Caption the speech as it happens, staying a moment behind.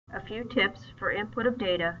A few tips for input of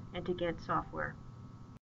data into gINT software.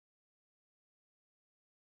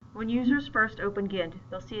 When users first open gINT,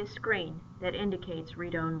 they'll see a screen that indicates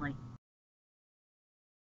read-only.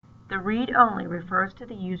 The read-only refers to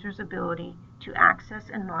the user's ability to access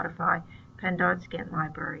and modify PennDOT's gINT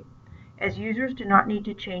library. As users do not need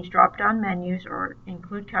to change drop-down menus or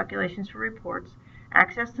include calculations for reports,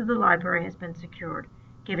 access to the library has been secured,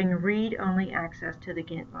 giving read-only access to the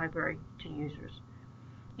gINT library to users.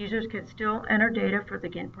 Users can still enter data for the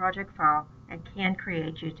gINT project file and can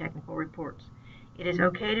create geotechnical reports. It is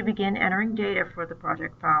okay to begin entering data for the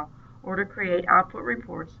project file or to create output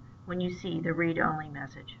reports when you see the read-only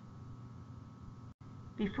message.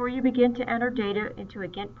 Before you begin to enter data into a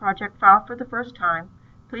gINT project file for the first time,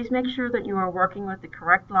 please make sure that you are working with the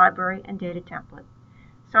correct library and data template.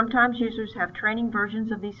 Sometimes users have training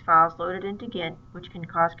versions of these files loaded into gINT, which can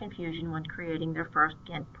cause confusion when creating their first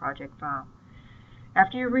gINT project file.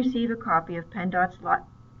 After you receive a copy of PennDOT's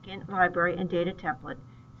gINT library and data template,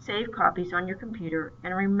 save copies on your computer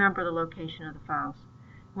and remember the location of the files.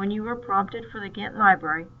 When you are prompted for the gINT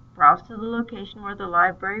library, browse to the location where the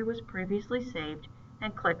library was previously saved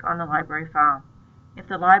and click on the library file. If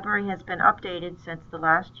the library has been updated since the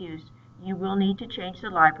last use, you will need to change the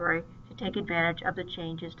library to take advantage of the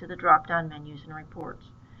changes to the drop-down menus and reports.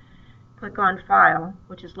 Click on File,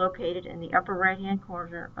 which is located in the upper right-hand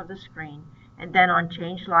corner of the screen, and then on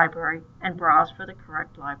Change Library and browse for the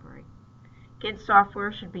correct library. gINT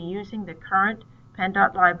software should be using the current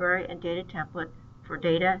PennDOT library and data template for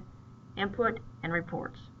data, input, and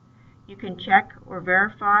reports. You can check or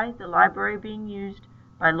verify the library being used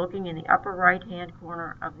by looking in the upper right-hand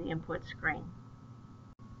corner of the input screen.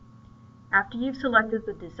 After you've selected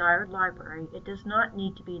the desired library, it does not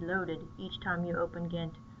need to be loaded each time you open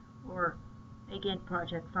gINT or a gINT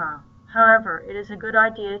project file. However, it is a good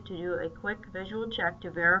idea to do a quick visual check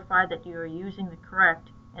to verify that you are using the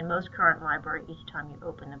correct and most current library each time you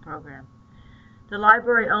open the program. The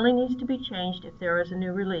library only needs to be changed if there is a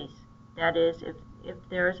new release. That is, if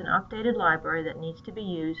there is an updated library that needs to be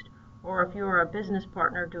used, or if you are a business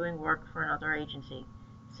partner doing work for another agency.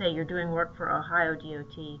 Say you're doing work for Ohio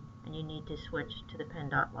DOT and you need to switch to the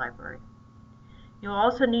PennDOT library. You'll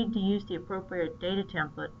also need to use the appropriate data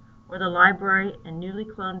template, or the library and newly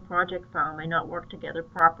cloned project file may not work together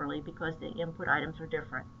properly because the input items are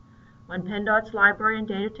different. When PennDOT's library and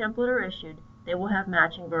data template are issued, they will have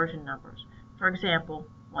matching version numbers. For example,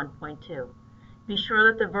 1.2. Be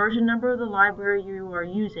sure that the version number of the library you are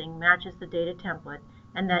using matches the data template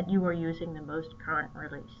and that you are using the most current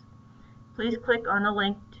release. Please click on the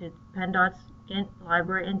link to PennDOT's gINT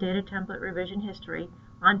library and data template revision history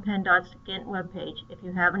on PennDOT's gINT webpage if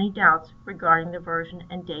you have any doubts regarding the version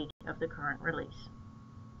and date of the current release.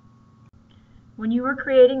 When you are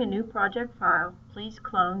creating a new project file, please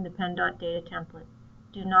clone the PennDOT data template.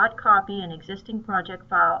 Do not copy an existing project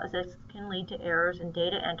file, as this can lead to errors in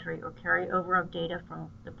data entry or carryover of data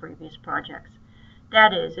from the previous projects.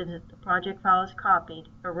 That is, if the project file is copied,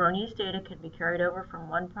 erroneous data can be carried over from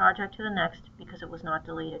one project to the next because it was not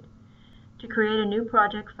deleted. To create a new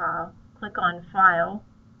project file, click on File,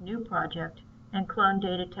 New Project, and Clone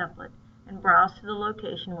Data Template, and browse to the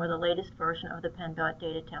location where the latest version of the PennDOT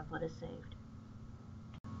data template is saved.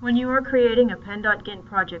 When you are creating a PennDOT gINT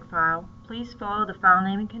project file, please follow the file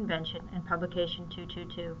naming convention in Publication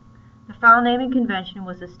 222. The file naming convention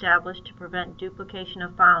was established to prevent duplication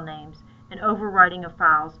of file names and overwriting of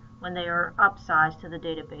files when they are upsized to the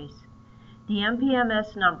database. The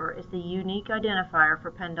MPMS number is the unique identifier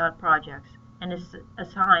for PennDOT projects and is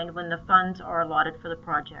assigned when the funds are allotted for the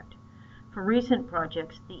project. For recent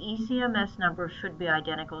projects, the ECMS number should be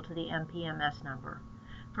identical to the MPMS number.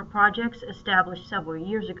 For projects established several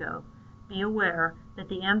years ago, be aware that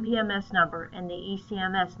the MPMS number and the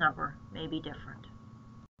ECMS number may be different.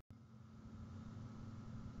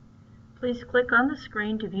 Please click on the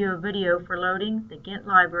screen to view a video for loading the gINT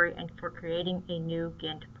library and for creating a new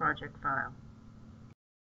gINT project file.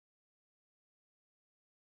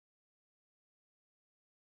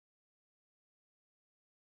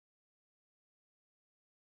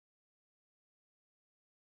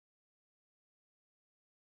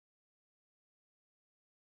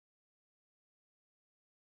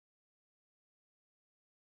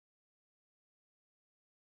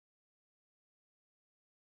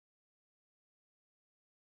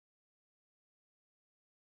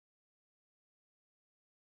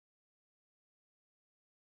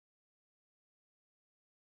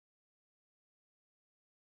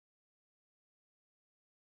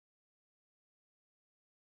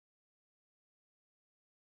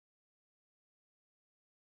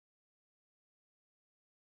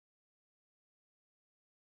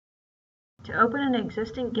 To open an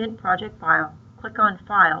existing gINT project file, click on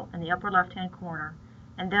File in the upper left-hand corner,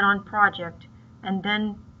 and then on Project, and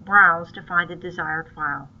then Browse to find the desired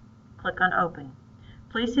file. Click on Open.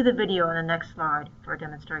 Please see the video on the next slide for a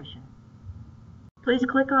demonstration. Please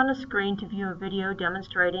click on the screen to view a video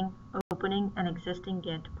demonstrating opening an existing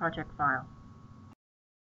gINT project file.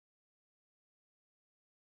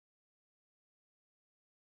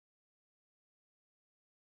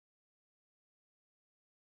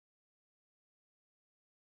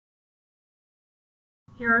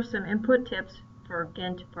 Here are some input tips for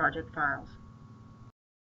gINT project files.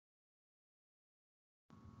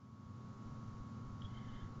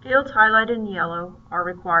 Fields highlighted in yellow are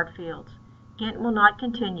required fields. gINT will not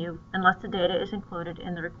continue unless the data is included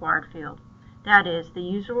in the required field. That is, the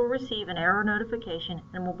user will receive an error notification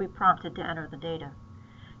and will be prompted to enter the data.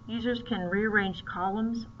 Users can rearrange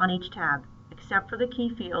columns on each tab, except for the key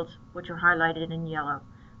fields, which are highlighted in yellow.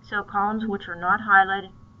 So columns which are not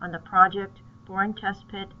highlighted on the project, boring test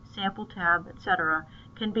pit, sample tab, etc.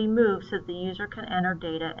 can be moved so that the user can enter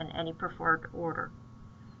data in any preferred order.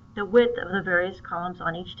 The width of the various columns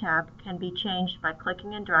on each tab can be changed by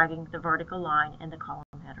clicking and dragging the vertical line in the column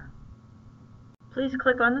header. Please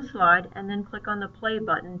click on the slide and then click on the play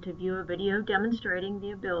button to view a video demonstrating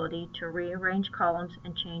the ability to rearrange columns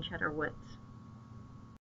and change header widths.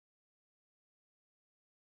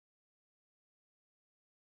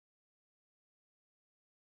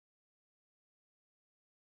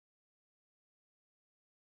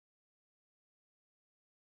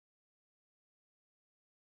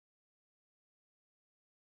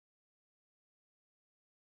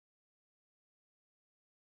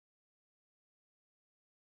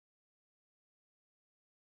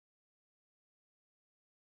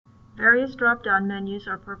 Various drop-down menus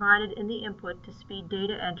are provided in the input to speed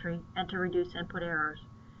data entry and to reduce input errors.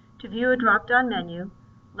 To view a drop-down menu,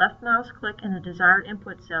 left mouse click in the desired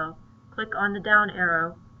input cell, click on the down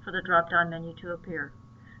arrow for the drop-down menu to appear.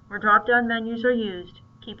 Where drop-down menus are used,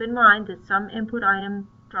 keep in mind that some input item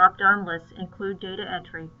drop-down lists include data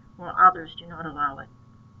entry, while others do not allow it.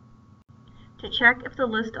 To check if the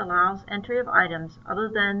list allows entry of items other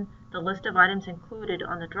than the list of items included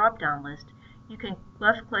on the drop-down list, you can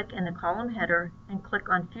left-click in the column header and click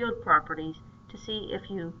on Field Properties to see if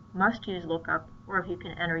you must use lookup or if you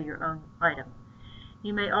can enter your own item.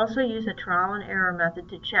 You may also use a trial and error method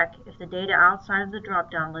to check if the data outside of the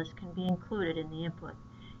drop-down list can be included in the input.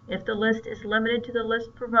 If the list is limited to the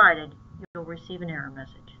list provided, you'll receive an error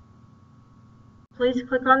message. Please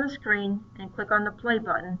click on the screen and click on the play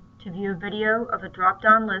button to view a video of a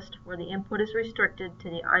drop-down list where the input is restricted to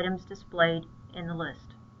the items displayed in the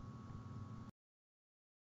list.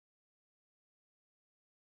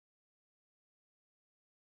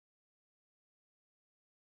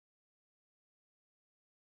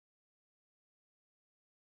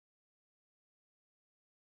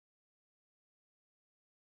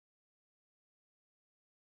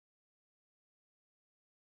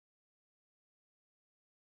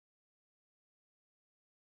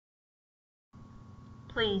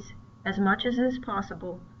 Please, as much as is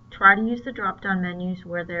possible, try to use the drop-down menus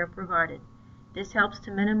where they are provided. This helps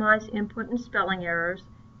to minimize input and spelling errors,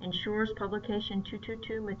 ensures publication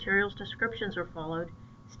 222 materials descriptions are followed,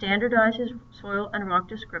 standardizes soil and rock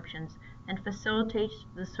descriptions, and facilitates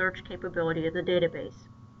the search capability of the database.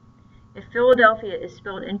 If Philadelphia is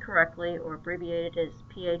spelled incorrectly or abbreviated as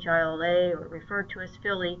PHILA or referred to as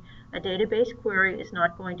Philly, a database query is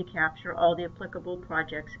not going to capture all the applicable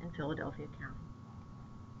projects in Philadelphia County.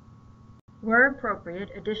 Where appropriate,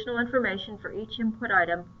 additional information for each input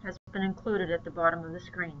item has been included at the bottom of the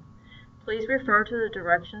screen. Please refer to the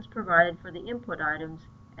directions provided for the input items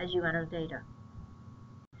as you enter data.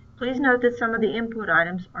 Please note that some of the input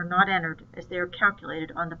items are not entered as they are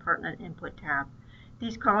calculated on the Pertinent Input tab.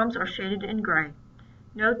 These columns are shaded in gray.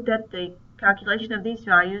 Note that the calculation of these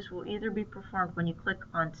values will either be performed when you click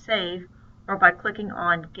on Save or by clicking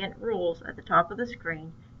on gINT Rules at the top of the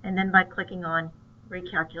screen and then by clicking on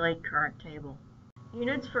Recalculate Current Table.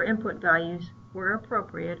 Units for input values, where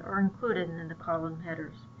appropriate, are included in the column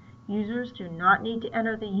headers. Users do not need to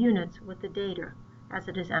enter the units with the data as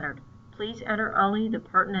it is entered. Please enter only the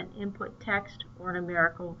pertinent input text or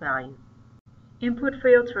numerical value. Input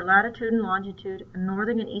fields for latitude and longitude and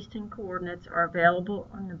northern and eastern coordinates are available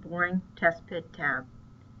on the Boring Test Pit tab.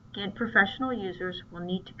 gINT professional users will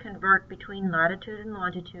need to convert between latitude and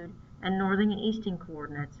longitude and northern and eastern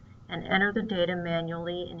coordinates and enter the data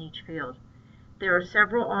manually in each field. There are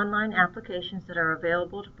several online applications that are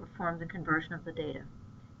available to perform the conversion of the data.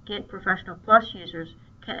 gINT Professional Plus users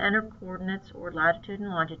can enter coordinates or latitude and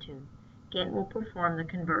longitude. gINT will perform the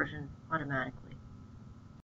conversion automatically.